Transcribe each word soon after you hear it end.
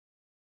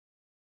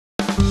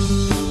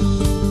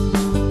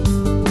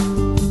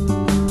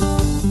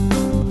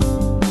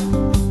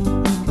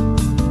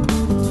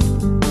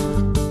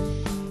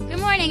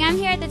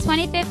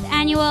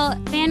annual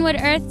Fanwood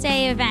Earth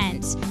Day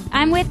event.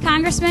 I'm with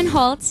Congressman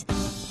Holt.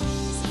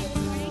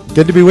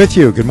 Good to be with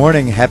you. Good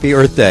morning. Happy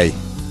Earth Day.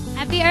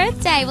 Happy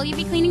Earth Day. Will you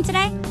be cleaning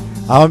today?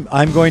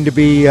 I'm going to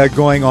be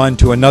going on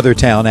to another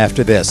town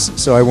after this,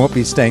 so I won't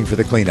be staying for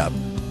the cleanup.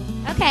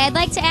 Okay, I'd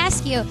like to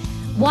ask you,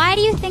 why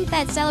do you think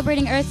that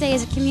celebrating Earth Day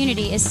as a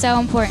community is so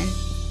important?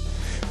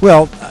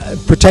 Well,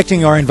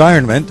 protecting our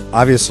environment,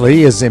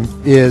 obviously, is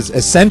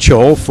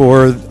essential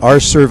for our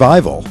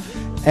survival,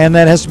 and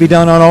that has to be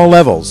done on all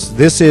levels.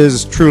 This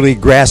is truly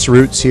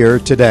grassroots here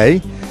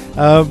today.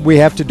 We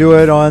have to do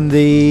it on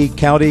the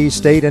county,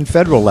 state, and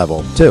federal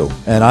level, too.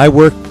 And I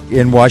work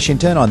in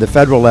Washington on the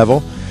federal level,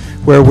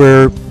 where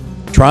we're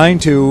trying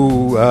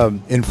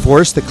to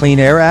enforce the Clean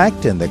Air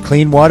Act and the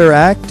Clean Water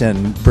Act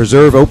and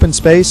preserve open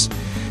space.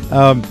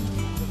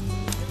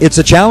 It's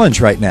a challenge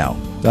right now.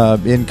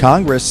 In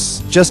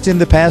Congress, just in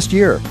the past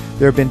year,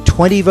 there have been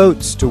 20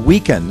 votes to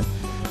weaken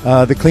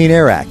the Clean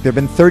Air Act. There have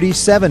been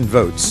 37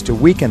 votes to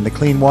weaken the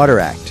Clean Water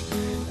Act,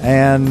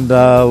 and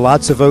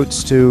lots of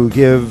votes to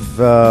give,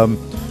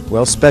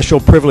 special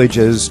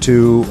privileges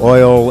to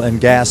oil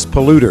and gas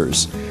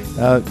polluters.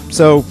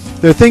 So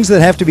there are things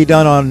that have to be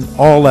done on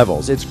all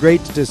levels. It's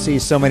great to see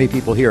so many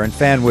people here in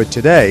Fanwood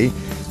today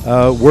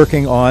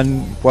working on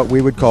what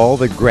we would call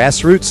the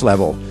grassroots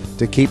level,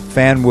 to keep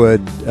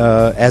Fanwood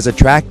as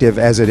attractive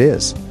as it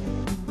is.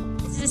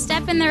 This is a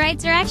step in the right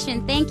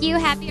direction. Thank you.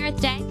 Happy Earth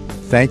Day.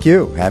 Thank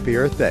you. Happy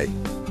Earth Day.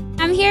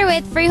 I'm here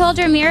with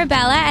Freeholder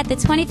Mirabella at the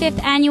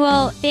 25th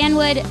Annual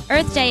Fanwood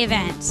Earth Day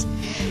event.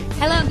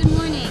 Hello, good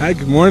morning. Hi,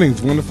 good morning.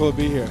 It's wonderful to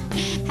be here.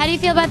 How do you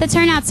feel about the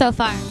turnout so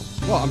far?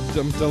 Well,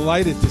 I'm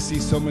delighted to see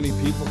so many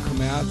people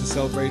come out to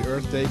celebrate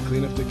Earth Day,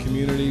 clean up the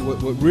community.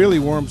 What really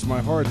warms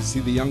my heart is to see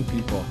the young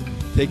people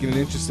taking an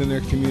interest in their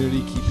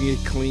community, keeping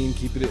it clean,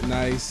 keeping it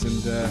nice,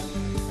 and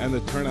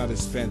the turnout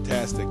is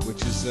fantastic,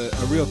 which is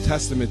a real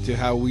testament to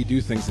how we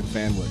do things in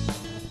Fanwood.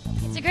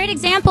 It's a great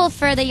example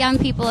for the young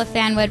people of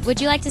Fanwood.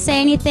 Would you like to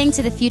say anything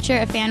to the future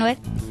of Fanwood?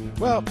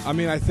 Well, I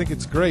mean, I think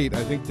it's great.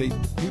 I think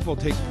people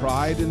take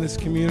pride in this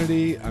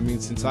community. I mean,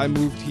 since I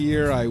moved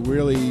here, I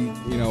really,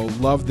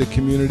 love the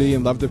community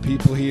and love the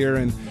people here,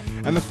 and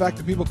the fact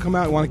that people come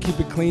out and want to keep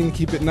it clean,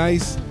 keep it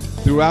nice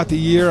throughout the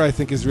year, I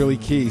think is really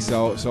key.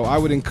 So I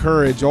would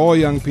encourage all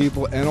young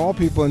people and all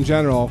people in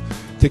general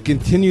to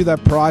continue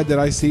that pride that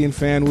I see in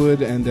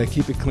Fanwood and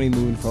keep it clean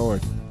moving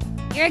forward.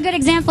 You're a good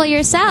example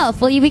yourself.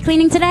 Will you be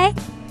cleaning today?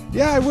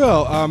 Yeah, I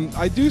will.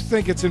 I do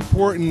think it's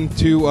important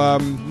to,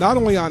 not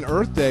only on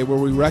Earth Day, where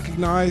we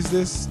recognize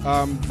this,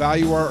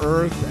 value our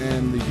Earth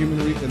and the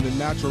and the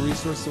natural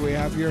resources that we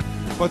have here,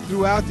 but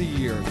throughout the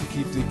year to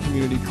keep the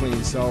community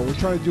clean. So we're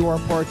trying to do our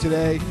part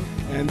today,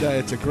 and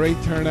it's a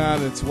great turnout.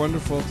 It's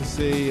wonderful to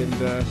see, and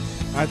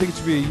I think it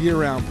should be a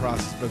year-round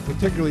process, but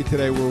particularly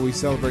today where we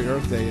celebrate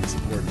Earth Day, it's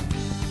important.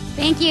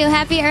 Thank you.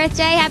 Happy Earth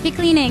Day. Happy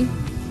cleaning.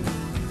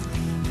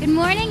 Good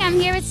morning. I'm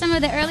here with some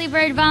of the early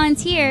bird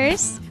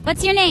volunteers.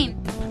 What's your name?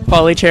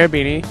 Paulie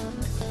Cherubini.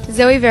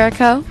 Zoe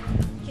Verico.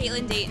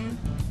 Caitlin Dayton.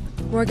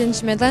 Morgan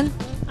Schmidlin.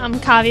 I'm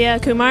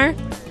Kavya Kumar.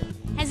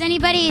 Has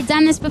anybody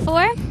done this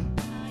before?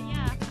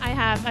 Yeah, I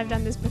have. I've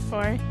done this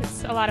before.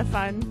 It's a lot of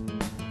fun.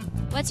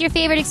 What's your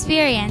favorite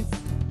experience?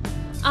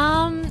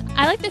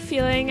 I like the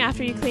feeling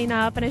after you clean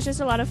up, and it's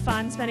just a lot of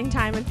fun spending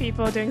time with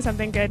people doing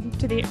something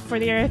good for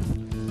the earth.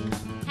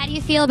 How do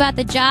you feel about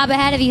the job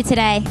ahead of you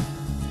today?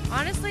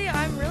 Honestly,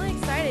 I'm really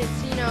excited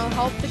to,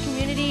 help the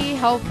community,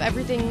 help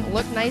everything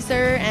look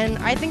nicer, and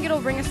I think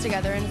it'll bring us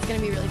together, and it's going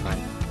to be really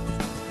fun.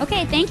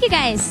 Okay, thank you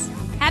guys.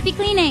 Happy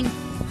cleaning.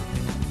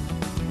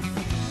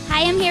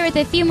 Hi, I'm here with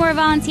a few more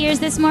volunteers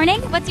this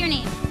morning. What's your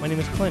name? My name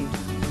is Clint.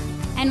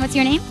 And what's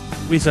your name?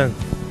 Reason.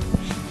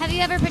 Have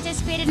you ever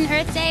participated in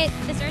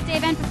this Earth Day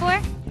event before?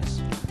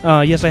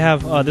 Yes, I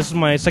have. This is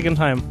my second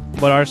time,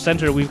 but our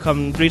center, we've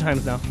come 3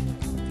 times now.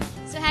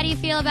 So how do you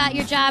feel about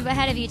your job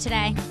ahead of you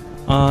today?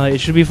 It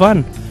should be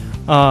fun.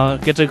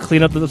 Get to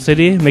clean up the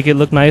city, make it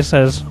look nice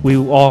as we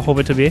all hope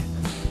it to be.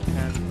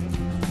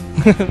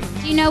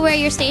 Do you know where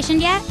you're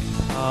stationed yet?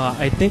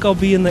 I think I'll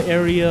be in the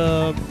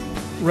area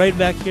right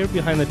back here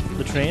behind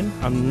the train.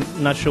 I'm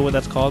not sure what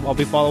that's called. I'll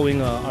be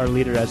following our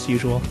leader as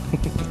usual.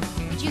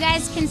 Do you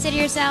guys consider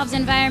yourselves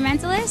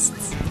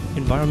environmentalists?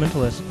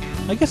 Environmentalists?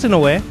 I guess in a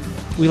way.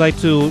 We like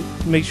to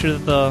make sure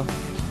that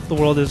the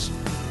world is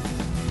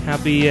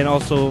happy and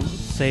also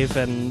safe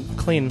and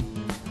clean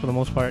for the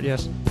most part,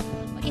 yes.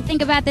 What do you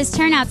think about this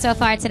turnout so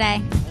far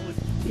today?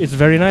 It's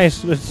very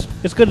nice.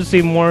 It's good to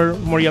see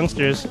more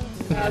youngsters.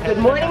 Good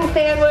morning,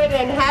 Fanwood,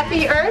 and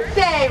happy Earth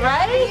Day,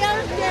 right? Happy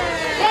Earth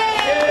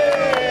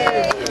Day!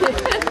 Yay!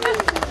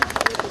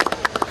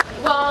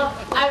 Well,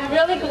 I'm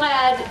really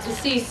glad to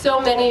see so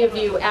many of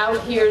you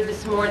out here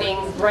this morning,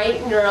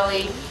 bright and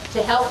early,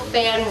 to help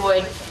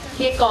Fanwood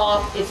kick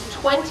off its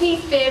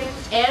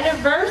 25th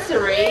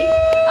anniversary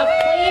of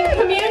Clean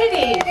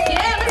Communities.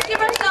 Yeah, let's give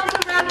ourselves a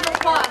round of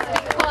applause,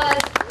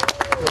 because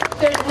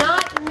there's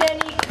not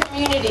many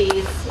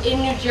communities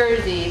in New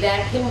Jersey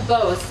that can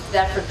boast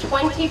that for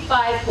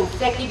 25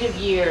 consecutive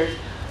years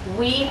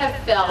we have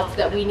felt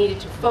that we needed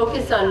to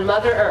focus on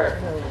Mother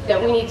Earth,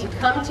 that we need to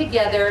come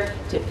together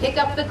to pick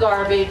up the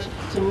garbage,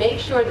 to make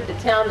sure that the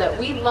town that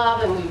we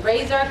love and we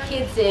raise our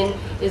kids in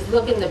is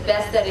looking the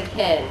best that it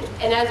can.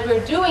 And as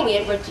we're doing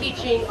it, we're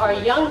teaching our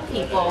young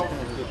people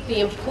the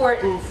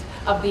importance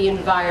of the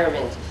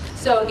environment.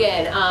 So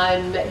again,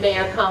 I'm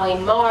Mayor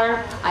Colleen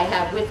Marr. I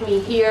have with me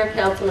here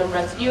Councilman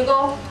Russ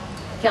Bugle,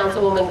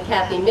 Councilwoman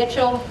Kathy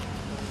Mitchell,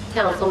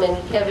 Councilman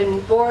Kevin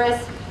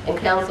Boris, and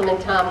Councilman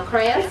Tom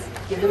Krantz.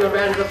 Give them a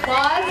round of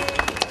applause.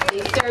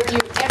 They serve you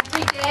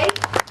every day.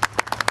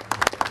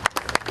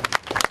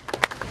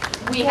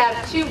 We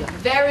have two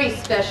very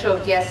special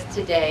guests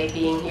today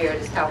being here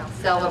to help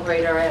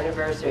celebrate our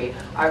anniversary.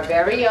 Our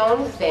very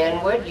own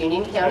Fanwood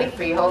Union County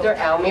freeholder,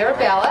 Al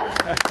Mirabella.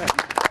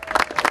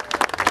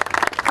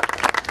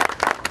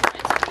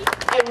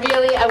 And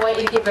really, I want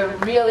you to give a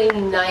really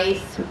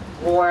nice,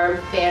 warm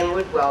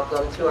Fanwood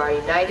welcome to our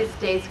United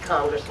States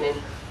Congressman,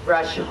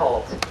 Rush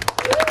Holt.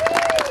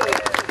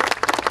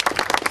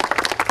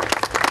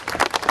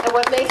 And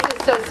what makes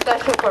this so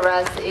special for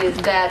us is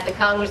that the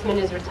Congressman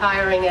is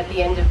retiring at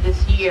the end of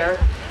this year.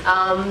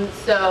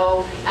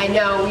 So I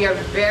know we are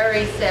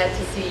very sad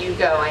to see you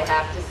go, I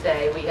have to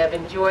say. We have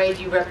enjoyed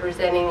you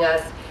representing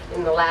us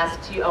in the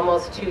last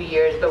almost 2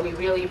 years, but we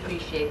really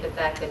appreciate the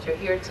fact that you're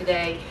here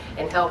today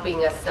and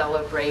helping us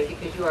celebrate,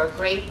 because you are a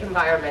great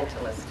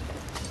environmentalist.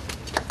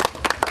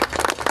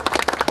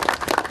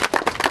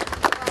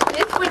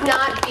 This would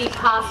not be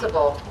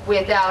possible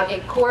without a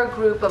core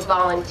group of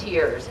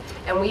volunteers.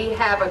 And we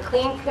have a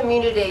Clean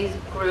Communities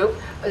group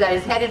that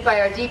is headed by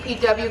our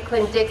DPW,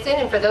 Clint Dixon.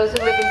 And for those who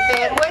live in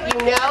Fanwood, you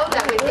know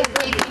that with his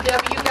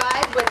DPW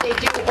guys, what they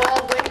do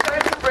all winter,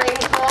 spring,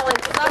 fall,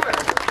 and summer.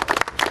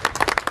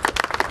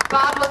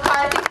 Bob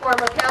McCarthy,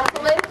 former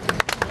councilman.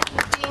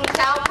 Dean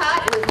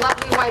Talcott and his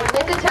lovely wife,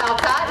 Linda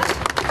Talcott.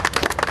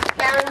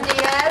 Karen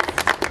Diaz.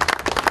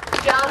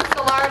 John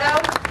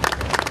Solardo.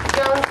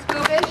 Joan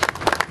Skubish.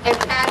 And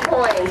Pat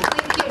Hoynes.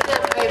 Please give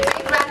them a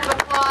big round of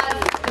applause.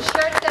 The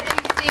shirts that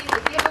you see,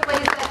 the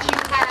giveaways that you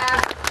have,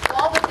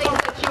 all the things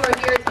that you are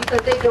here is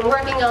because they've been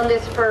working on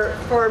this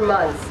for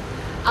months.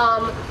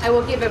 I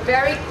will give a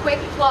very quick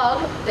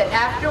plug that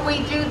after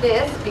we do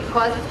this,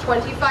 because it's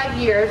 25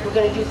 years, we're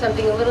going to do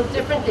something a little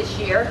different this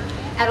year.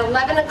 At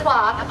 11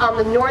 o'clock on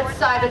the north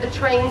side of the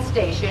train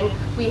station,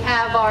 we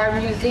have our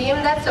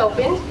museum that's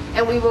opened,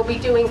 and we will be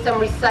doing some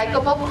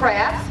recyclable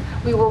crafts.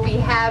 We will be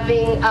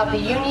having the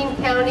Union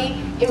County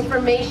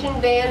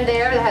information van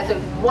there that has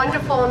a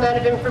wonderful amount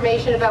of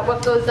information about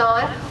what goes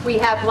on. We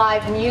have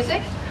live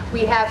music.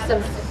 We have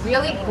some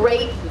really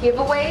great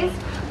giveaways.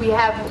 We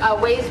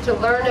have ways to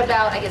learn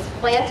about, I guess,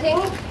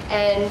 planting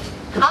and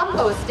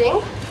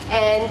composting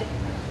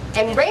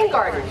and rain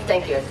gardens.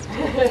 Thank you.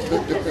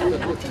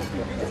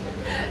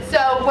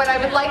 So what I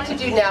would like to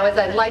do now is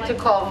I'd like to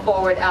call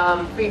forward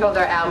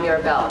freeholder Al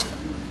Mirabella.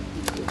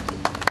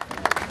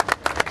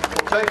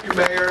 Thank you,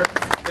 Mayor.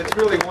 It's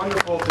really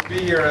wonderful to be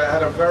here. I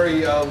had a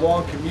very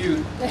long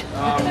commute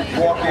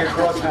walking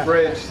across the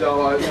bridge,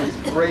 so it's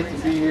great to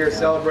be here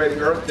celebrating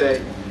Earth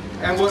Day.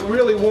 And what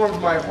really warmed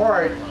my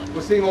heart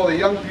was seeing all the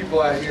young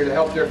people out here to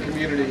help their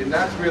community, and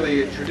that's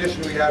really a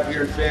tradition we have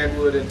here in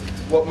Fanwood, and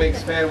what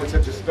makes Fanwood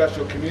such a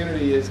special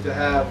community is to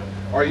have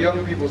our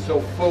young people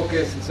so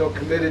focused and so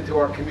committed to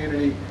our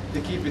community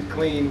to keep it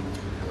clean.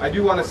 I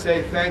do want to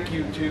say thank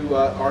you to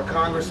our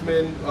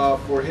Congressman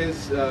for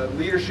his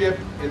leadership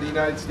in the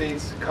United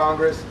States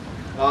Congress,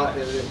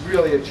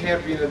 really a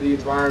champion of the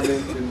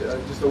environment and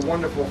just a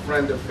wonderful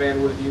friend of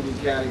Fanwood Union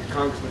County.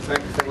 Congressman,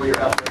 thank you for all your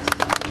efforts.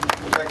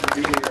 Thanks for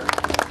being here.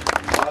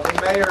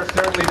 The mayor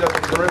certainly does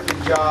a terrific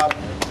job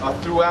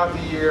throughout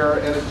the year,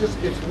 and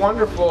it's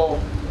wonderful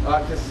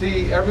to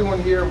see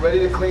everyone here ready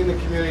to clean the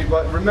community.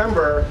 But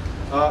remember,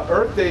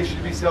 Earth Day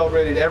should be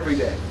celebrated every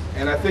day.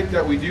 And I think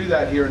that we do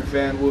that here in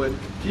Fanwood,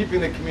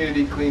 keeping the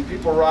community clean.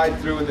 People ride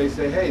through and they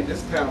say, hey,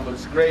 this town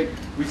looks great.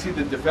 We see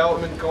the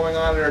development going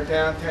on in our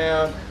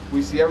downtown.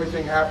 We see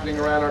everything happening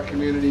around our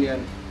community,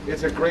 and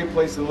it's a great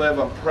place to live.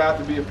 I'm proud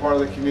to be a part of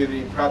the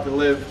community, proud to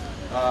live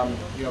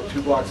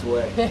 2 blocks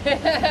away.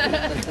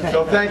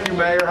 So thank you,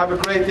 Mayor. Have a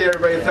great day,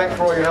 everybody. Thanks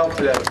for all your help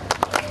today.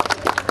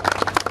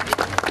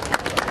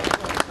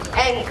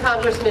 And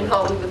Congressman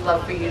Holt, we would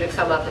love for you to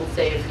come up and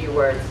say a few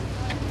words.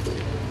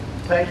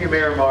 Thank you,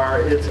 Mayor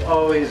Marr. It's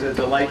always a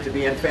delight to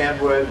be in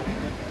Fanwood,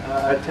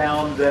 a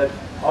town that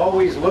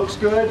always looks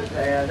good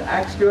and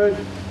acts good,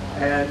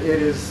 and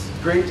it is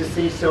great to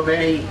see so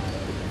many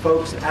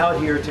folks out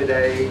here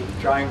today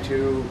trying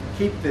to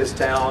keep this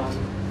town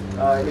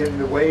in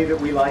the way that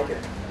we like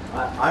it.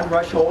 I'm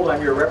Rush Holt.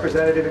 I'm your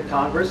representative in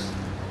Congress,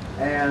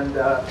 and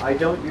I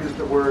don't use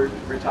the word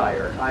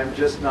retire. I'm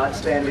just not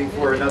standing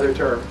for another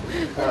term.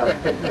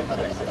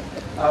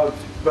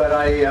 But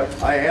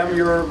I am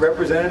your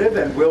representative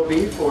and will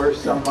be for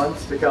some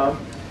months to come.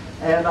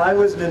 And I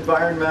was an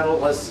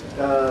environmentalist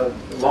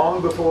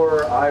long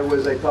before I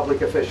was a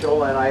public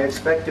official, and I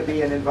expect to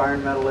be an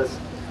environmentalist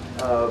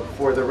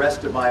for the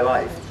rest of my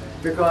life,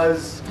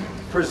 because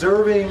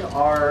preserving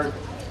our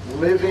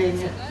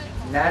living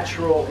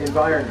natural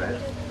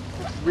environment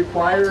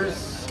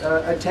requires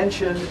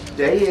attention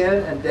day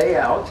in and day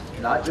out,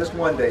 not just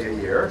one day a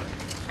year,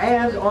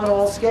 and on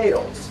all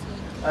scales.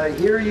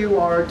 Here you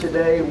are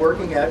today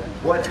working at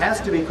what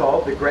has to be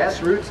called the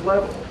grassroots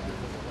level.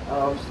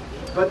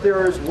 But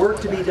there is work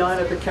to be done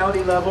at the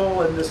county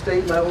level and the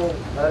state level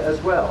as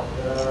well.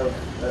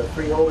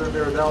 Freeholder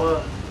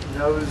Mirabella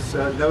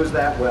knows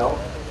that well.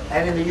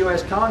 And in the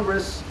U.S.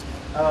 Congress,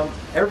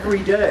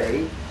 every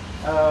day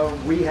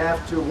we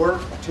have to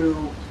work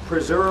to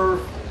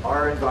preserve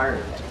our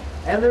environment.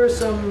 And there are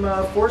some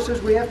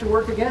forces we have to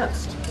work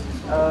against.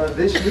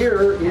 This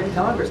year in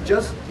Congress,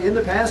 just in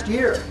the past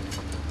year,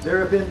 there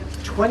have been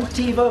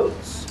 20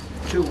 votes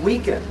to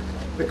weaken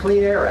the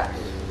Clean Air Act.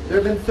 There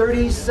have been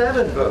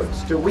 37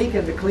 votes to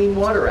weaken the Clean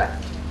Water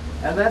Act.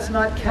 And that's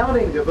not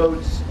counting the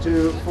votes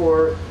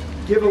for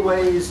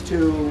giveaways to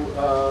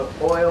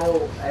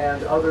oil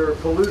and other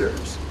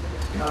polluters.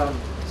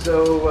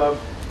 So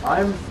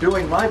I'm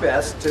doing my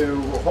best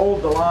to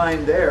hold the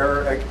line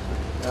there,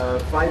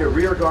 fight a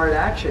rearguard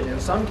action in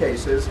some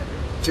cases,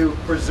 to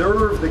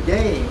preserve the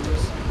gains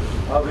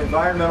of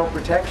environmental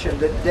protection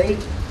that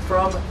date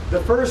from the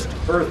first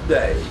Earth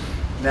Day,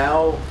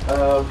 now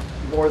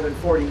more than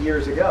 40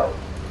 years ago.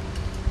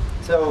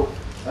 So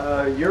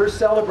you're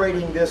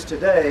celebrating this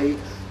today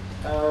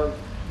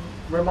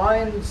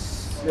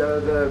reminds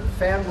the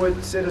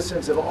Fanwood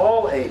citizens of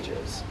all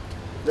ages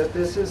that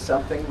this is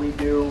something we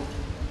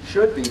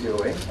should be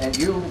doing, and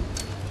you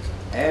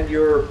and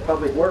your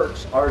public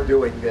works are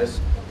doing this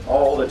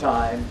all the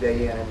time,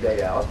 day in and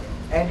day out,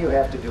 and you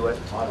have to do it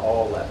on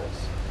all levels.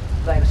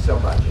 Thanks so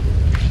much.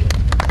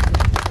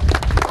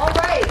 All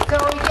right, so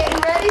are we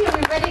getting ready? Are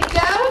we ready to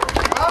go?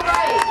 All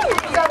right,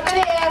 so I'm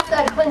going to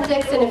ask Clint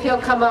Dixon if he'll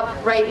come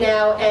up right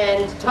now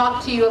and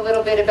talk to you a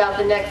little bit about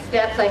the next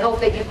steps. I hope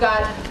that you've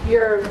got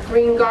your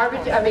green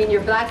garbage,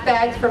 your black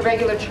bags for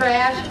regular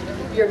trash,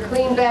 your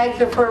clean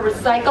bags are for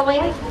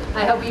recycling.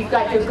 I hope you've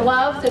got your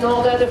gloves and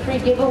all the other free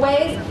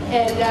giveaways.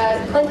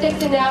 And Clint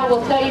Dixon now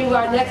will tell you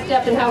our next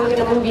step and how we're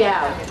going to move you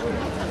out.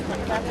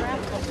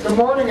 Good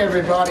morning,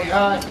 everybody.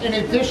 In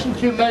addition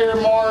to Mayor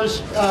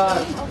Moore's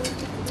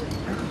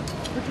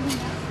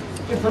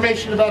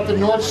information about the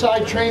North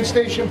Side train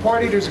station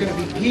party, there's going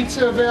to be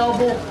pizza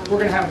available. We're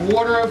going to have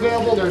water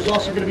available. There's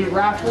also going to be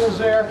raffles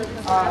there.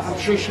 I'm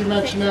sure she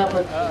mentioned that.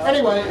 But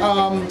anyway,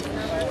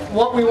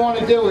 what we want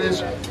to do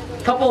is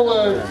a couple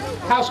of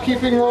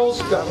housekeeping rules.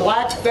 The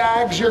black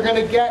bags you're going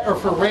to get are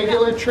for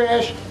regular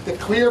trash. The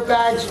clear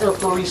bags are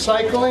for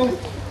recycling.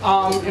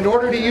 In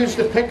order to use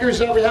the pickers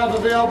that we have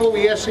available,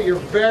 we ask that you're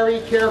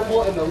very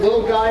careful, and the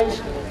little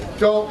guys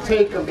don't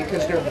take them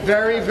because they're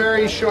very,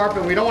 very sharp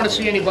and we don't want to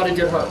see anybody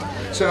get hurt.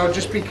 So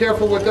just be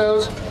careful with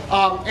those.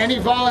 Any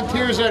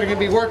volunteers that are going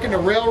to be working the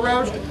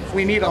railroad,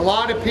 we need a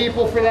lot of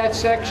people for that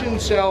section.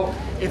 So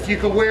if you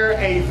can wear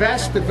a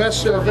vest, the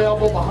vests are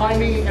available behind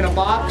me in a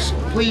box.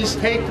 Please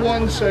take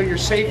one so you're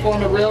safe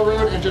on the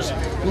railroad, and just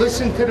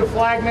listen to the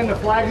flagmen. The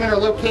flagmen are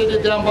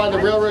located down by the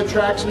railroad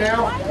tracks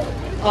now.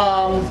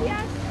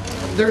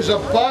 There's a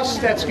bus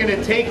that's going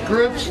to take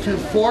groups to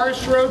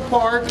Forest Road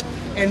Park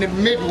and the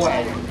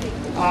Midway.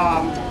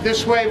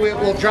 This way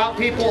we'll drop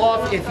people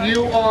off. If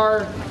you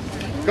are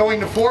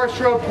going to Forest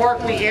Road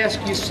Park, we ask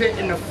you sit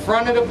in the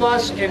front of the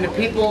bus, and the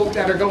people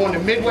that are going to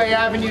Midway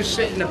Avenue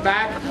sit in the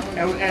back,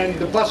 and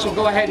the bus will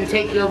go ahead and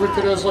take you over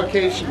to those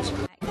locations.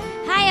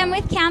 Hi, I'm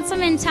with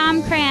Councilman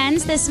Tom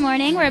Kranz this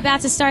morning. We're about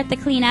to start the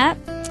cleanup.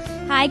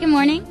 Hi, good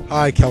morning.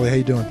 Hi, Kelly. How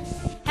you doing?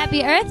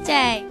 Happy Earth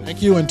Day.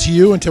 Thank you, and to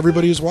you and to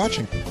everybody who's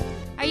watching.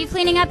 Are you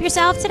cleaning up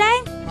yourself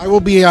today? I will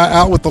be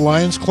out with the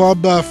Lions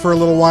Club for a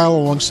little while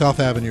along South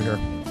Avenue here.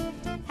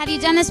 Have you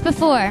done this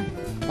before?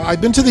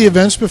 I've been to the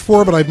events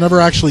before, but I've never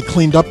actually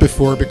cleaned up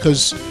before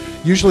because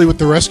usually with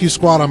the rescue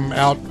squad I'm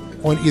out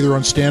either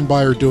on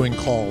standby or doing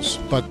calls.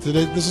 But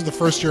this is the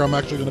first year I'm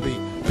actually going to be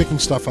picking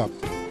stuff up.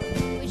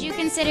 Would you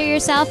consider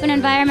yourself an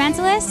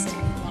environmentalist?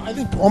 I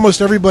think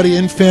almost everybody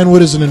in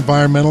Fanwood is an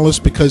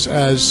environmentalist because,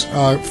 as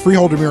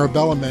Freeholder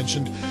Mirabella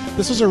mentioned,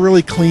 this is a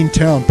really clean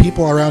town.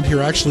 People around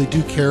here actually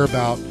do care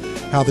about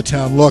how the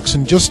town looks,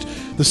 and just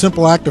the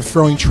simple act of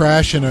throwing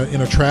trash in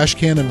a trash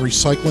can and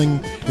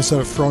recycling instead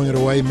of throwing it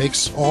away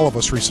makes all of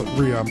us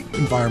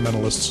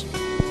environmentalists.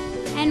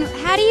 And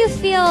how do you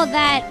feel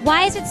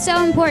why is it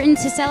so important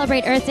to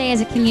celebrate Earth Day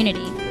as a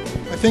community?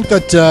 I think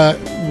that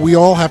we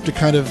all have to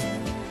kind of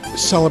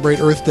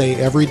celebrate Earth Day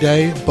every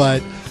day,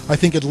 but I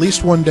think at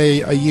least one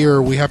day a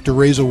year we have to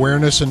raise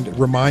awareness and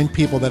remind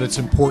people that it's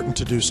important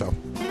to do so.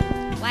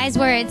 Wise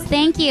words.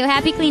 Thank you.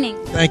 Happy cleaning.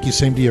 Thank you.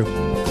 Same to you.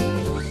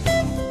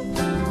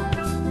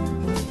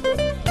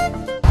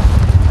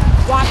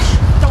 Watch,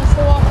 don't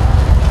fall.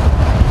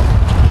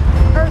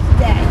 Earth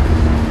Day.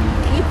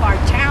 Keep our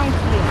town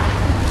clean.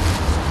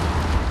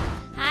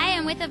 Hi,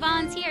 I'm with a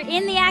volunteer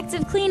in the act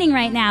of cleaning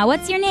right now.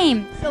 What's your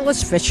name?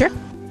 Phyllis Fisher.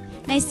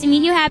 Nice to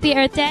meet you. Happy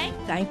Earth Day.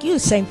 Thank you.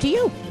 Same to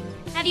you.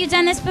 Have you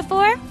done this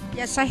before?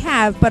 Yes, I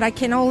have, but I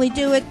can only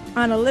do it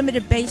on a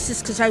limited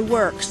basis because I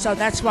work, so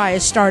that's why I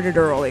started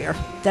earlier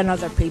than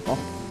other people.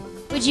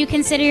 Would you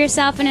consider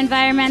yourself an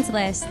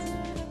environmentalist?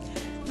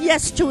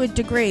 Yes, to a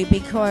degree,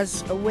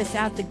 because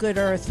without the good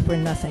earth, we're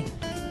nothing.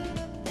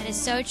 That is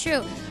so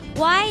true.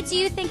 Why do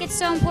you think it's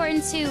so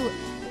important to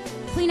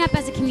clean up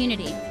as a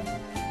community?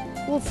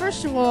 Well,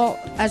 first of all,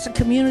 as a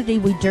community,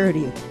 we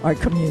dirty our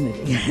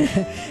community,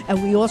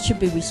 and we all should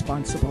be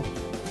responsible.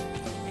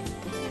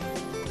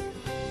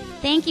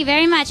 Thank you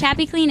very much.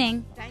 Happy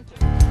cleaning. Thank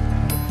you.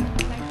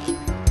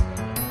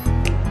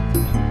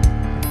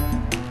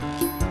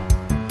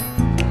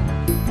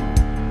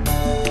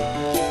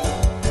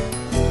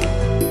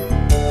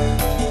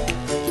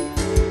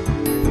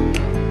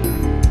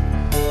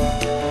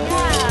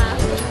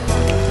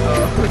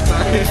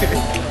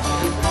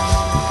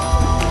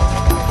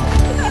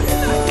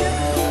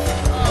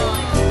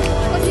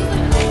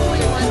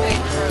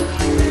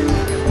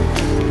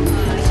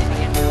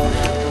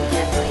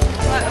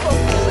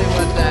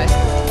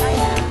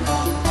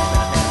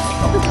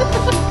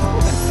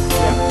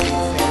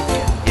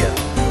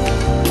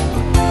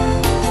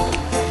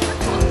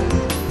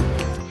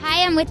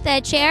 Hi, I'm with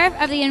the chair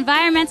of the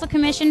Environmental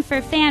Commission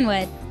for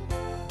Fanwood.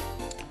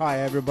 Hi,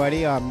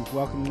 everybody.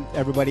 Welcome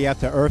everybody out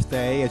to Earth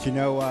Day. As you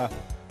know,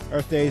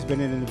 Earth Day has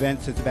been an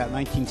event since about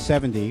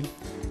 1970,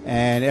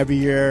 and every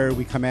year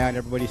we come out and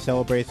everybody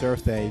celebrates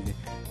Earth Day. The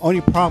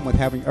only problem with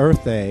having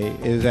Earth Day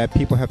is that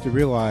people have to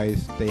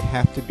realize they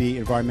have to be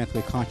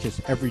environmentally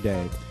conscious every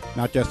day,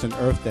 not just on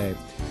Earth Day.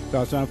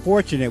 So it's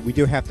unfortunate we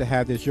do have to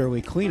have this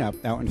yearly cleanup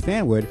out in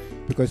Fanwood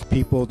because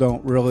people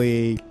don't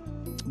really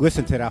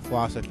listen to that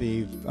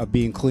philosophy of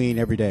being clean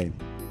every day.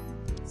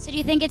 So do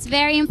you think it's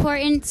very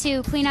important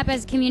to clean up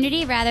as a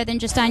community rather than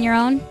just on your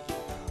own?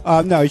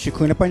 No, you should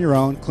clean up on your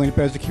own, clean up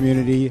as a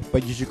community,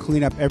 but you should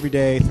clean up every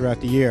day throughout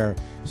the year.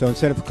 So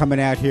instead of coming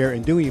out here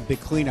and doing a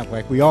big cleanup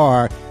like we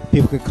are,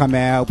 people could come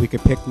out, we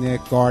could picnic,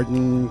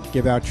 garden,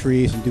 give out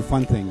trees, and do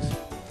fun things.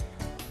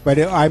 But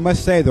I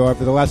must say, though,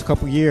 over the last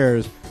couple of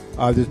years,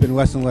 there's been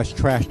less and less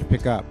trash to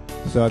pick up.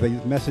 So the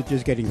message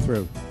is getting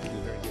through.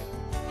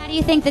 How do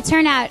you think the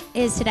turnout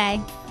is today?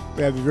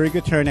 We have a very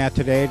good turnout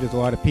today. There's a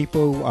lot of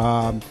people.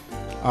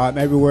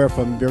 Everywhere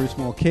from very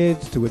small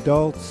kids to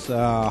adults,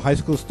 high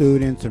school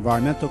students,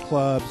 environmental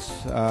clubs,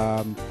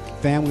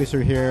 families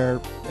are here,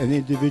 and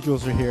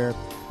individuals are here.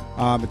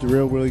 It's a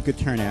really good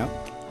turnout.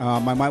 I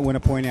might want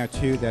to point out,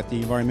 too, that the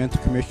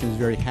Environmental Commission is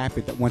very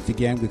happy that once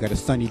again we got a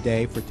sunny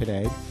day for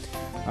today.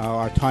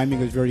 Our timing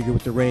was very good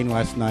with the rain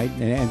last night,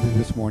 and it ended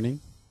this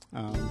morning.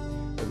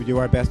 But we do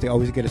our best to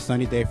always get a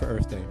sunny day for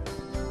Earth Day.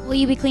 Will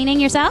you be cleaning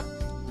yourself?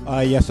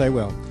 Yes, I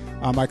will.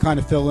 I kind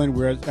of fill in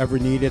wherever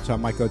needed, so I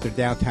might go to the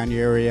downtown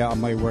area, I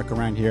might work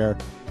around here,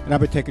 and I'll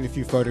be taking a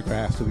few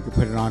photographs so we can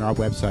put it on our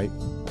website.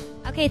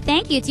 Okay,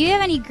 thank you. Do you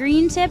have any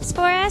green tips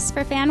for us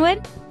for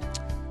Fanwood?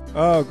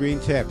 Oh, green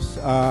tips.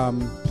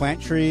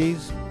 Plant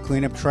trees,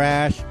 clean up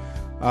trash.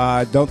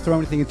 Don't throw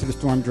anything into the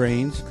storm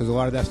drains, because a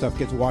lot of that stuff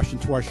gets washed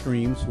into our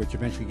streams, which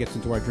eventually gets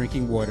into our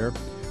drinking water.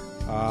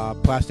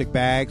 Plastic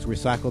bags,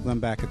 recycle them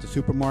back at the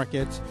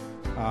supermarkets.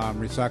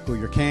 Recycle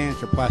your cans,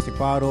 your plastic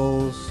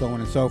bottles, so on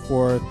and so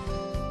forth.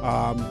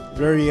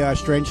 Very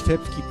strange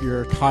tips. Keep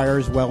your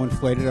tires well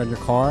inflated on your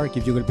car. It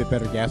gives you a little bit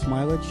better gas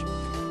mileage.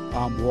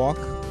 Walk,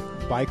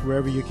 bike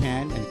wherever you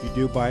can, and if you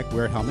do bike,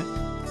 wear a helmet.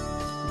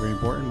 Very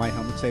important. My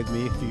helmet saved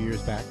me a few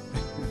years back.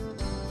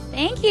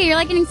 Thank you. You're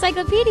like an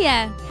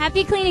encyclopedia.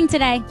 Happy cleaning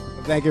today.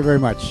 Thank you very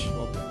much.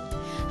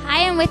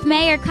 Hi, I'm with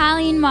Mayor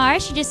Colleen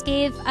Marsh, who just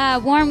gave a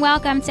warm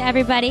welcome to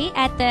everybody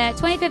at the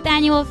 25th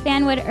Annual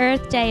Fanwood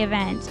Earth Day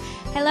event.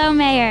 Hello,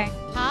 Mayor.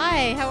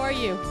 Hi, how are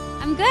you?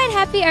 I'm good.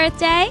 Happy Earth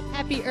Day.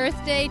 Happy Earth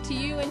Day to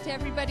you and to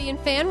everybody in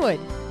Fanwood.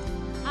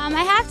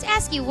 I have to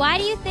ask you, why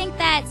do you think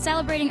that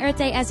celebrating Earth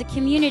Day as a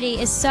community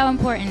is so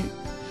important?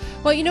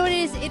 Well, you know what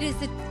it is?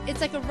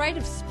 It's like a rite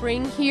of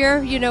spring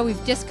here. You know,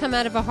 we've just come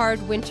out of a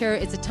hard winter.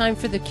 It's a time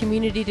for the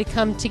community to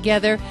come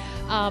together.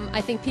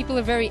 I think people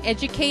are very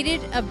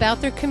educated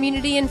about their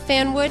community in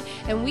Fanwood,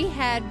 and we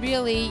had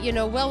really,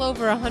 well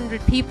over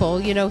 100 people,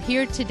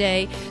 here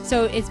today.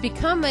 So it's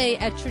become a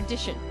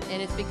tradition,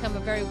 and it's become a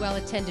very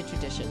well-attended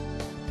tradition.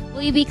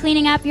 Will you be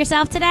cleaning up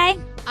yourself today?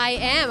 I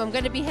am. I'm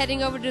going to be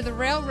heading over to the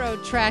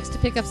railroad tracks to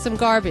pick up some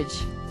garbage.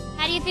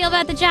 How do you feel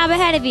about the job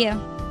ahead of you?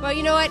 Well,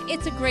 you know what?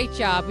 It's a great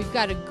job. We've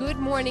got a good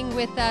morning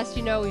with us.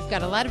 We've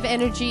got a lot of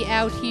energy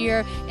out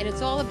here, and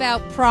it's all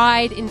about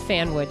pride in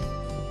Fanwood.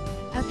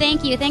 Oh,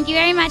 thank you. Thank you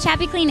very much.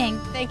 Happy cleaning.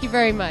 Thank you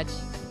very much.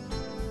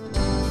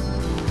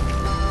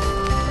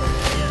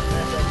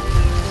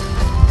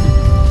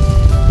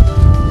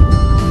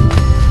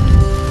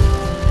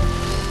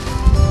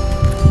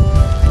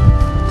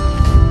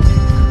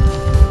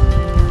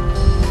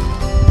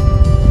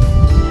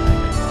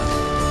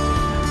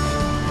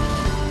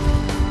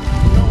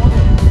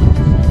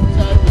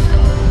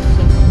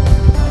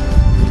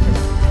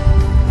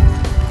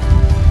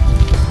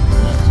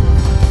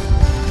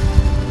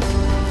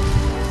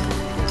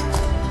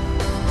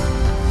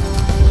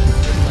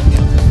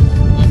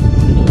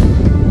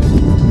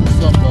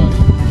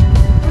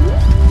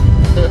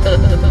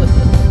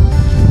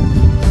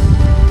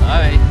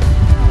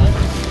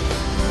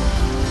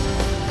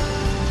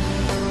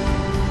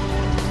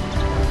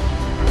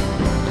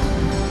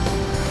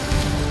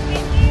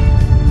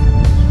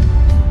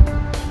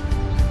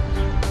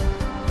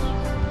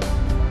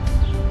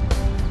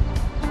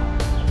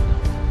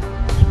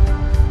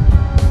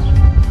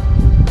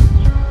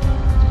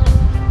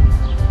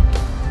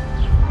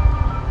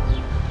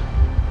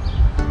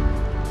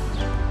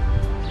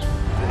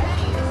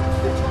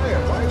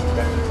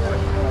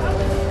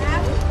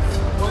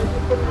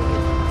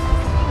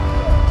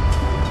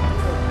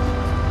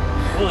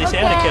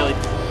 Anna Kelly.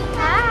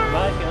 Hi.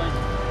 Bye, Kelly.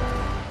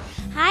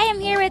 Hi,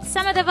 I'm here with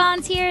some of the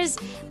volunteers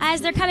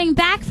as they're coming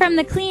back from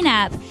the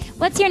cleanup.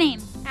 What's your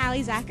name?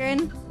 Allie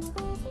Zacharin,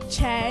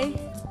 Che,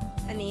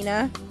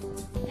 Anina.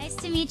 Nice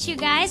to meet you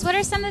guys. What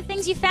are some of the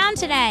things you found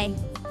today?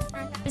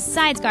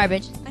 Besides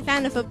garbage. I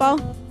found a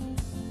football.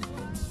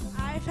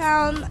 I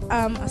found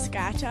a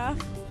scratch off.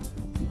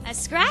 A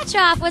scratch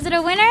off? Was it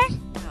a winner?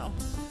 No.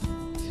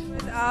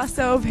 It was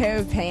also a pair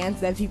of pants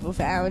that people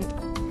found.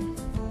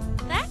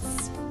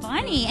 That's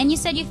funny. And you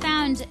said you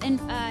found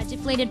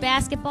deflated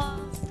basketballs?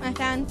 I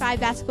found 5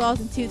 basketballs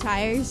and 2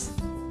 tires.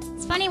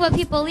 It's funny what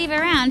people leave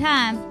around,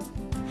 huh?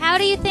 How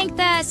do you think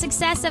the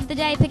success of the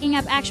day picking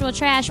up actual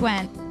trash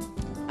went?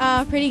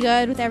 Pretty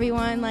good with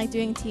everyone like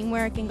doing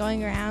teamwork and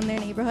going around their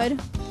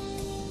neighborhood.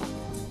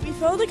 We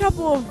filled a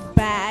couple of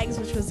bags,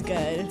 which was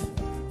good.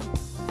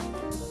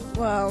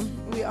 Well,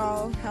 we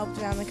all helped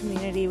around the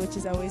community, which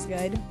is always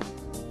good.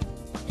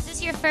 Is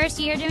this your first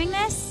year doing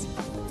this?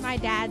 My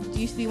dad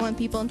used to be one of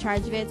the people in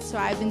charge of it, so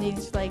I've been doing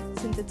it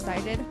since it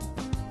started.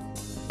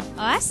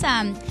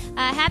 Awesome.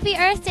 Happy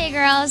Earth Day,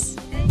 girls.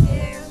 Thank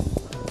you.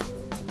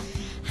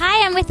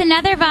 Hi, I'm with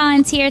another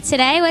volunteer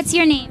today. What's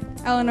your name?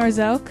 Eleanor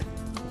Zoke.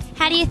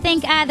 How do you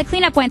think the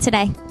cleanup went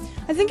today?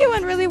 I think it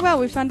went really well.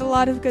 We found a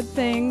lot of good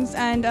things,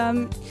 and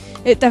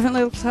it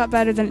definitely looks a lot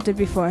better than it did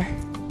before.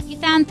 You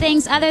found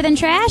things other than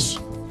trash?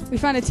 We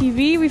found a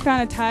TV, we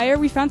found a tire,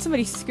 we found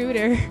somebody's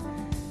scooter.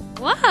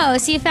 Whoa,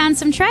 so you found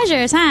some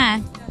treasures, huh?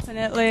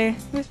 Definitely.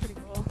 It was pretty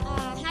cool.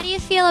 How do you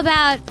feel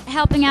about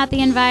helping out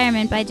the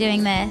environment by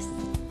doing this?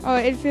 Oh,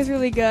 it feels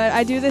really good.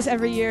 I do this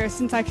every year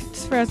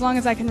for as long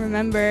as I can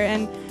remember,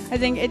 and I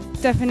think it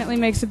definitely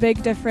makes a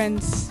big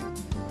difference.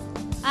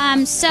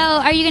 So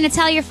are you going to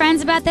tell your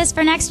friends about this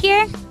for next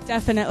year?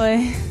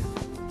 Definitely.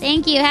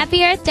 Thank you.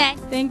 Happy Earth Day.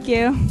 Thank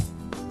you.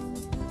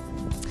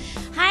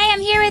 Hi, I'm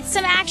here with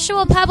some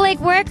actual public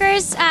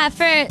workers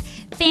for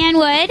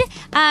Fanwood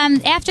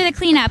after the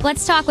cleanup.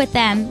 Let's talk with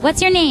them.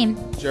 What's your name?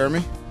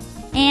 Jeremy.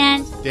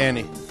 And?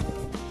 Danny.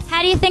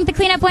 How do you think the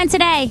cleanup went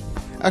today?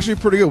 Actually,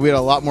 pretty good. We had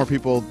a lot more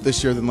people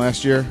this year than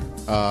last year,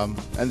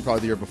 and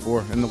probably the year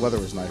before, and the weather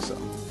was nice, so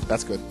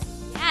that's good.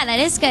 Yeah, that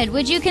is good.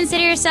 Would you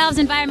consider yourselves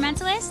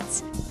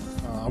environmentalists?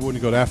 I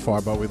wouldn't go that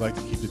far, but we'd like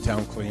to keep the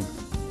town clean.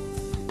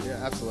 Yeah,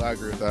 absolutely. I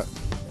agree with that.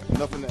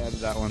 Nothing to add to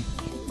that one.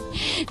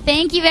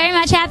 Thank you very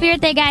much. Happy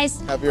Earth Day,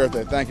 guys. Happy Earth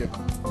Day. Thank you.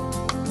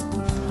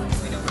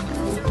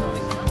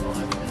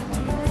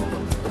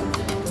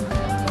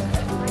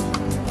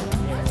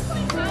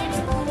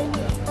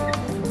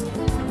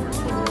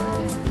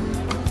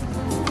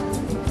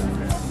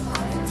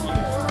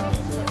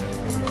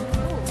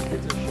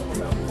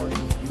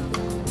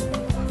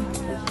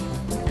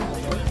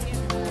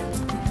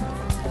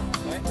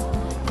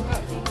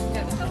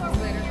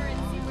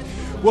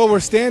 Well,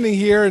 we're standing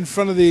here in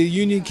front of the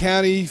Union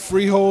County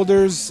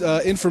Freeholders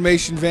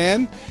information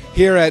van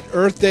here at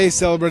Earth Day,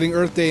 celebrating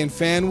Earth Day in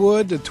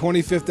Fanwood, the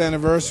 25th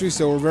anniversary,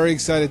 so we're very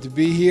excited to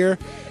be here.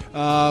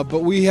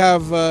 But we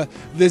have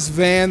this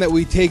van that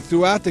we take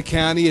throughout the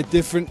county at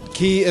different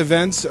key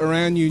events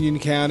around Union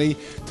County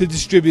to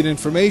distribute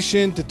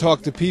information, to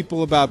talk to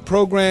people about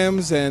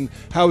programs and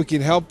how we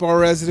can help our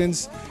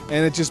residents.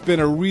 And it's just been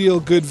a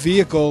real good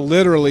vehicle,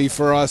 literally,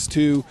 for us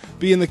to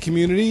be in the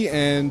community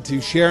and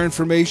to share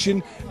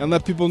information and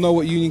let people know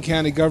what Union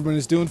County government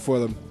is doing for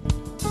them.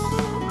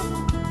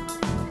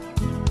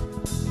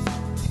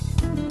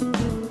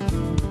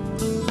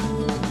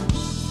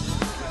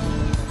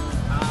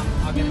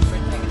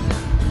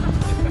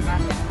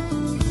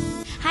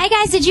 Hi,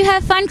 guys. Did you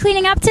have fun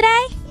cleaning up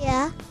today?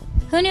 Yeah.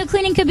 Who knew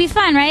cleaning could be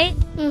fun, right?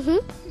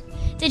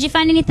 Mm-hmm. Did you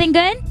find anything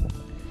good?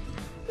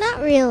 Not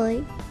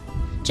really.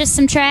 Just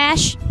some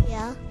trash?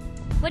 Yeah.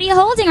 What are you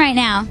holding right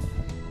now?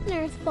 An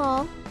earth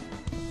ball.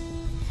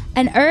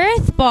 An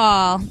earth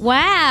ball.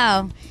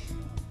 Wow.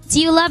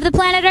 Do you love the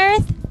planet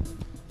Earth?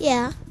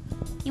 Yeah.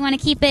 You want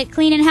to keep it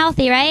clean and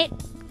healthy, right?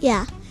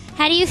 Yeah.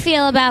 How do you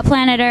feel about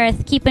planet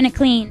Earth, keeping it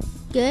clean?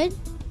 Good.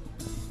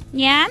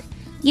 Yeah?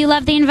 You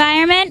love the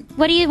environment?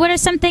 What are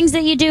some things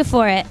that you do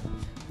for it?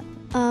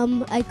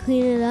 I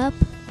clean it up.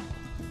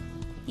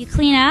 You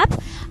clean up?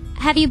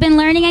 Have you been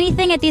learning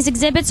anything at these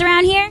exhibits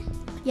around here?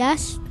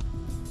 Yes.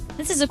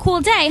 This is a cool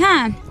day,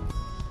 huh?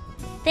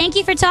 Thank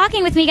you for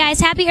talking with me, guys.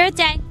 Happy Earth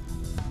Day.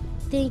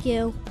 Thank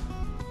you.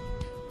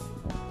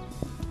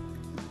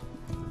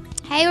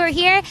 Hey, we're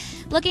here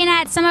looking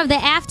at some of the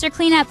after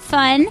cleanup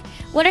fun.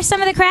 What are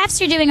some of the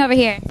crafts you're doing over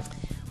here?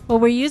 Well,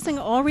 we're using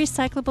all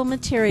recyclable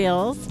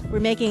materials. We're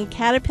making a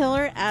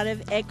caterpillar out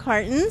of egg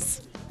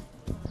cartons.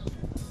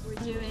 We're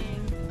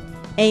doing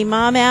a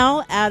mom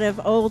owl out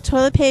of old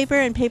toilet paper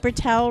and paper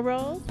towel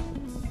rolls.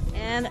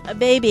 And a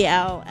baby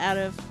owl out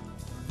of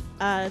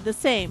the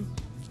same.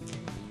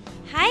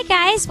 Hi,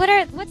 guys.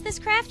 What's this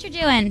craft you're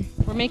doing?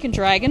 We're making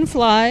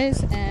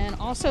dragonflies and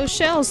also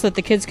shells that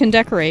the kids can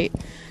decorate.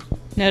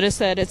 Notice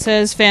that it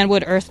says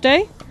Fanwood Earth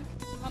Day.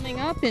 Coming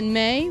up in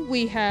May,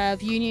 we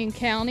have Union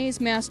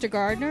County's Master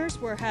Gardeners.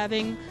 We're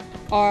having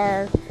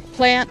our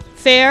plant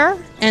fair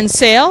and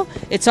sale.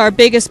 It's our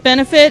biggest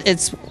benefit.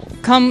 It's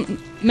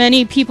come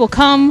Many people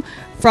come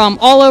from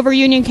all over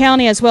Union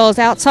County as well as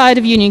outside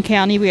of Union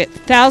County. We get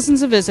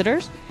thousands of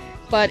visitors,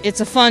 but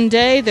it's a fun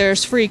day.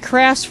 There's free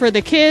crafts for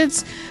the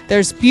kids.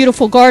 There's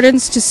beautiful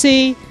gardens to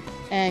see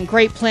and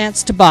great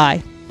plants to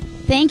buy.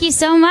 Thank you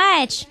so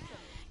much.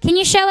 Can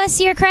you show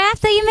us your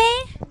craft that you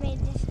made?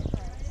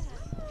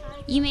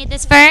 You made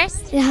this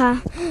first? Yeah.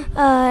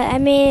 I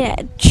made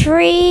a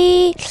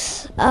tree,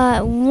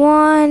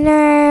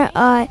 water,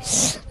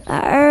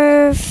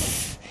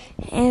 earth,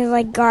 and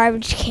like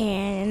garbage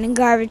can, and a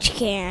garbage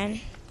can.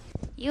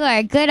 You are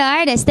a good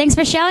artist. Thanks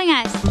for showing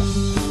us.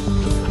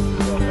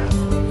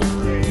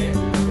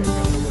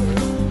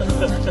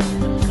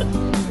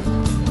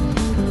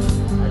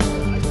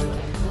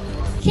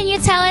 Can you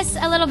tell us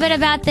a little bit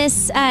about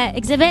this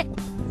exhibit?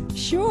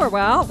 Sure.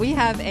 Well, we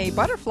have a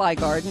butterfly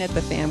garden at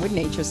the Fanwood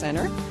Nature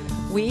Center.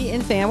 We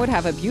in Fanwood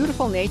have a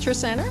beautiful nature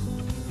center.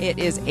 It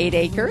is 8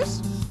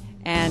 acres.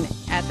 And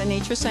at the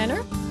Nature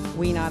Center,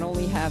 we not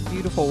only have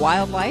beautiful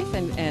wildlife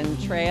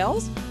and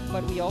trails,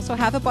 but we also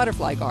have a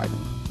butterfly garden.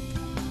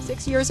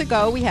 6 years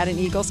ago, we had an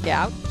Eagle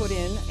Scout put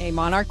in a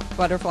monarch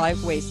butterfly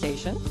way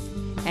station.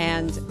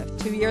 And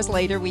 2 years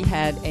later, we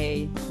had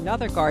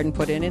another garden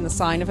put in the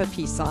sign of a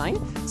peace sign.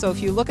 So if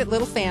you look at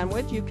Little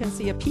Fanwood, you can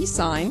see a peace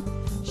sign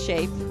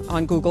shape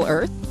on Google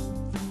Earth.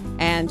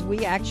 And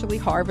we actually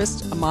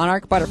harvest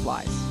monarch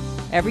butterflies.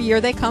 Every year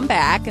they come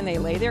back and they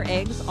lay their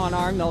eggs on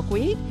our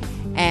milkweed,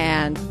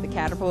 and the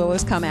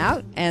caterpillars come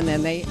out, and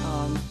then they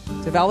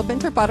develop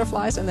into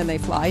butterflies, and then they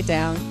fly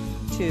down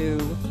to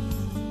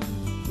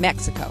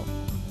Mexico.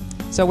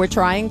 So we're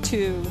trying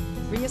to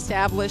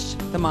reestablish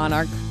the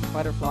monarch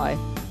butterfly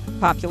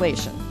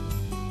population.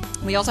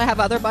 We also have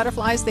other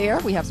butterflies there.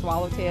 We have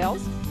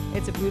swallowtails.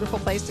 It's a beautiful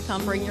place to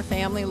come, bring your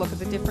family, look at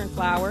the different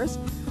flowers.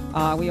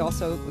 We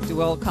also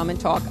will come and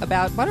talk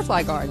about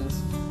butterfly gardens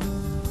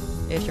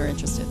if you're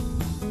interested.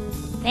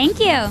 Thank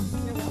you.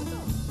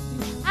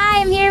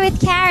 Hi, I'm here with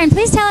Karen.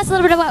 Please tell us a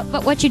little bit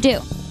about what you do.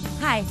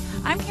 Hi,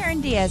 I'm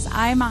Karen Diaz.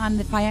 I'm on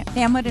the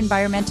Fanwood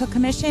Environmental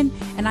Commission,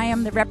 and I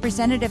am the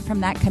representative from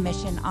that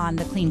commission on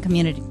the Clean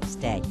Communities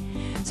Day.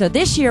 So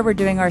this year we're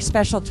doing our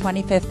special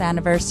 25th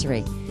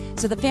anniversary.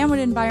 So the Fanwood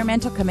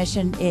Environmental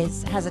Commission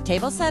has a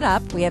table set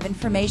up. We have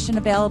information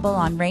available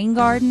on rain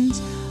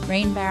gardens,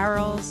 rain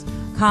barrels,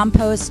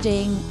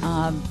 composting,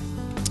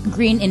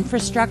 green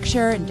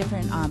infrastructure, and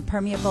different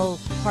permeable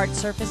hard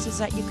surfaces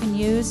that you can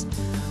use.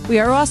 We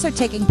are also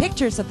taking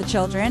pictures of the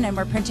children, and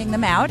we're printing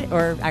them out,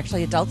 or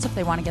actually adults, if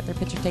they want to get their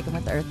picture taken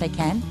with Earth, they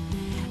can.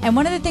 And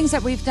one of the things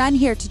that we've done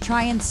here to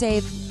try and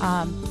save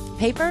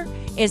paper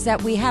is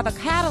that we have a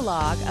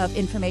catalog of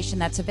information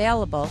that's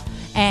available,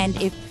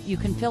 and if you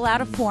can fill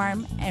out a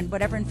form and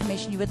whatever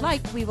information you would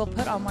like, we will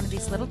put on one of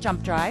these little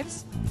jump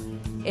drives.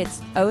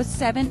 It's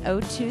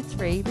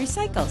 07023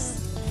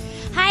 Recycles.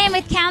 Hi, I'm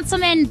with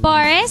Councilman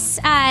Boris.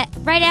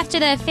 Right after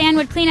the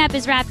Fanwood cleanup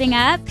is wrapping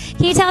up,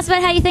 can you tell us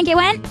about how you think it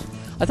went?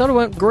 I thought it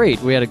went great.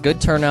 We had a good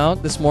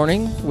turnout this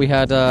morning. We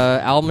had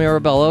Al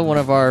Mirabella, one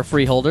of our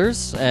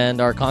freeholders, and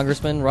our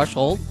Congressman, Rush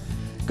Holt.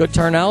 Good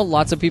turnout.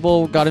 Lots of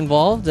people got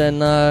involved,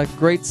 and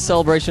great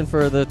celebration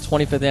for the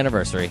 25th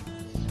anniversary.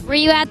 Were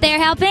you out there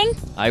helping?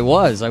 I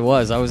was. I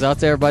was out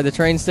there by the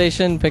train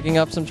station picking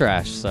up some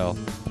trash, so...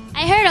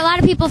 I heard a lot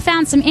of people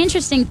found some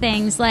interesting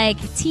things like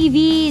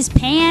TVs,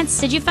 pants.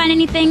 Did you find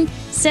anything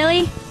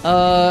silly?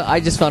 I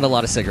just found a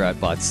lot of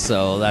cigarette butts,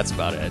 so that's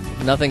about it.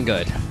 Nothing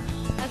good.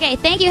 Okay,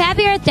 thank you.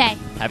 Happy Earth Day.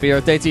 Happy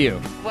Earth Day to you.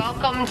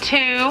 Welcome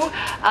to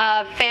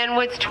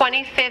Fanwood's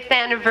 25th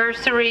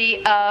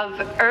anniversary of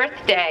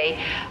Earth Day.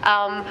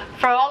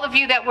 For all of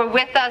you that were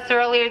with us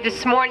earlier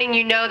this morning,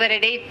 you know that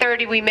at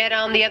 8:30 we met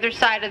on the other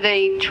side of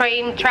the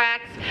train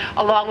tracks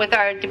along with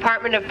our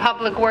Department of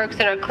Public Works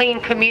and our Clean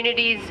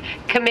Communities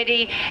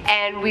Committee,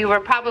 and we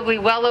were probably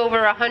well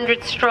over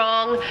 100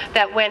 strong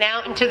that went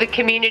out into the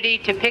community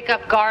to pick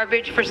up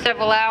garbage for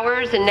several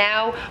hours, and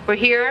now we're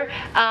here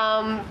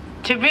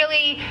to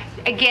really,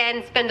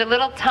 again, spend a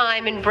little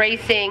time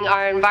embracing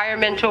our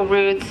environmental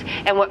roots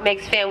and what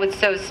makes Fanwood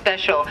so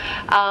special.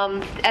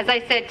 As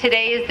I said,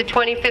 today is the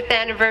 25th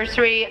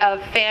anniversary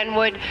of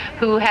Fanwood,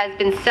 who has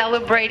been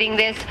celebrating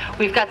this.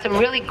 We've got some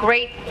really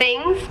great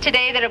things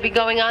today that will be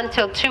going on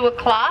till 2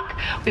 o'clock.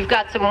 We've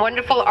got some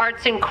wonderful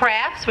arts and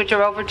crafts, which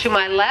are over to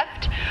my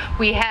left.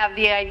 We have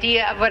the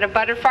idea of what a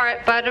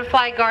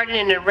butterfly garden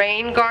and a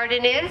rain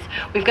garden is.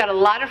 We've got a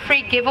lot of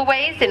free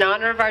giveaways in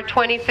honor of our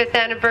 25th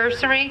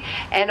anniversary,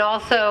 and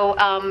also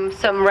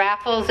some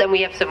raffles, and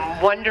we have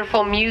some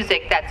wonderful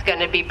music that's going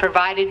to be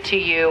provided to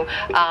you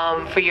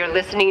for your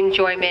listening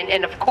enjoyment.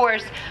 And of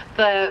course,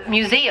 the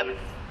museum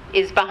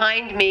is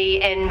behind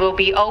me and will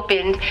be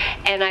opened,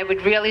 and I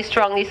would really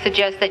strongly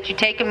suggest that you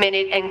take a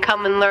minute and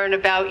come and learn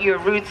about your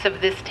roots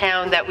of this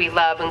town that we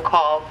love and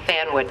call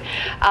Fanwood.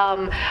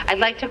 I'd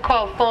like to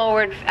call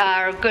forward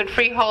our good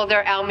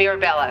freeholder, Al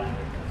Mirabella.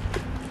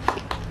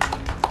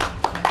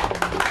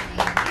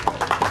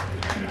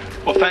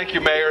 Well, thank you,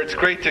 Mayor. It's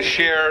great to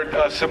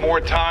share some more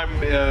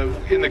time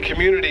in the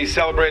community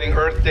celebrating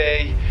Earth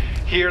Day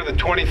here, the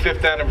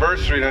 25th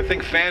anniversary, and I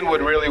think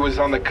Fanwood really was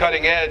on the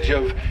cutting edge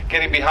of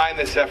getting behind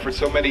this effort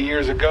so many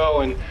years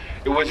ago, and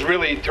it was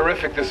really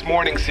terrific this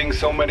morning seeing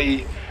so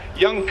many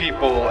young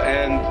people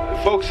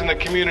and folks in the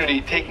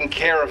community taking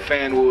care of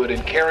Fanwood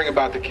and caring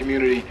about the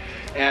community.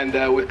 And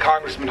with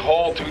Congressman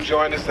Holt, who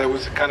joined us, that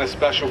was kind of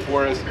special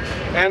for us,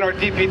 and our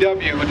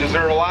DPW, who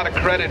deserve a lot of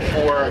credit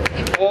for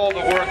all the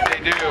work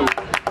they do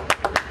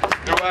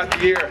throughout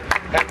the year,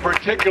 and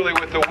particularly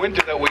with the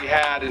winter that we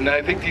had. And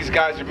I think these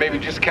guys are maybe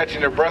just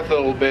catching their breath a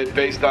little bit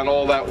based on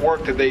all that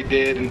work that they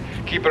did and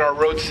keeping our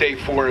roads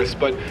safe for us.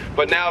 But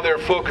now they're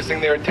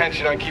focusing their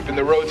attention on keeping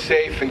the roads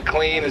safe and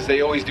clean, as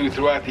they always do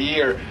throughout the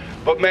year.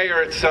 But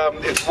Mayor,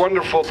 it's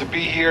wonderful to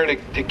be here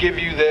to give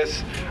you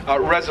this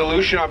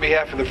resolution on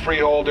behalf of the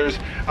freeholders.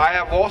 I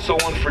have also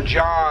one for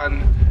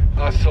John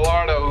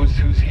Salardo,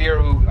 who's here,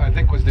 who I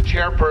think was the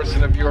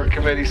chairperson of your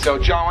committee. So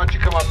John, why don't you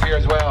come up here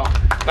as well?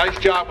 Nice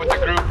job with the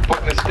group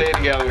putting this day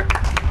together.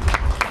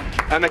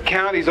 And the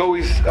county's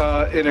always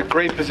in a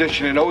great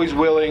position and always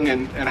willing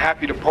and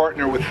happy to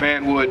partner with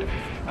Fanwood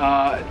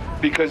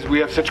because we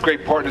have such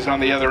great partners on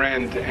the other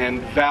end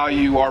and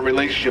value our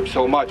relationship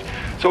so much.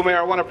 So Mayor,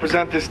 I want to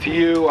present this to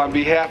you on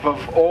behalf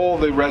of all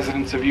the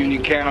residents of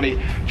Union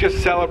County,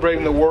 just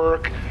celebrating the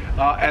work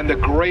and the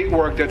great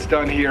work that's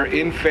done here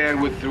in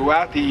Fanwood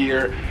throughout the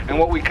year. And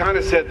what we kind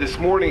of said this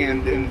morning,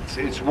 and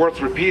it's worth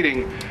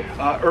repeating,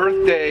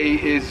 Earth Day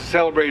is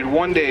celebrated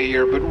one day a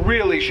year, but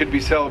really should be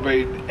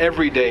celebrated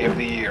every day of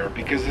the year,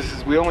 because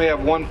we only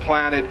have one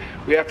planet.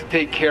 We have to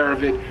take care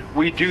of it.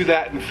 We do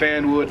that in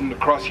Fanwood and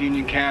across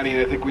Union County,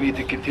 and I think we need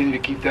to continue to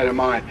keep that in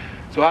mind.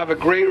 So have a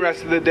great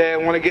rest of the day. I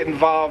want to get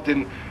involved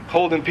in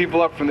holding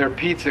people up from their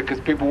pizza,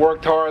 because people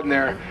worked hard and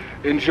they're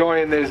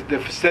enjoying the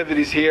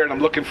festivities here, and I'm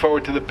looking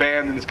forward to the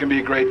band, and it's going to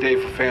be a great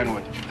day for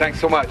Fanwood. Thanks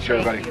so much,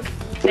 everybody.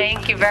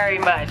 Thank you very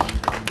much.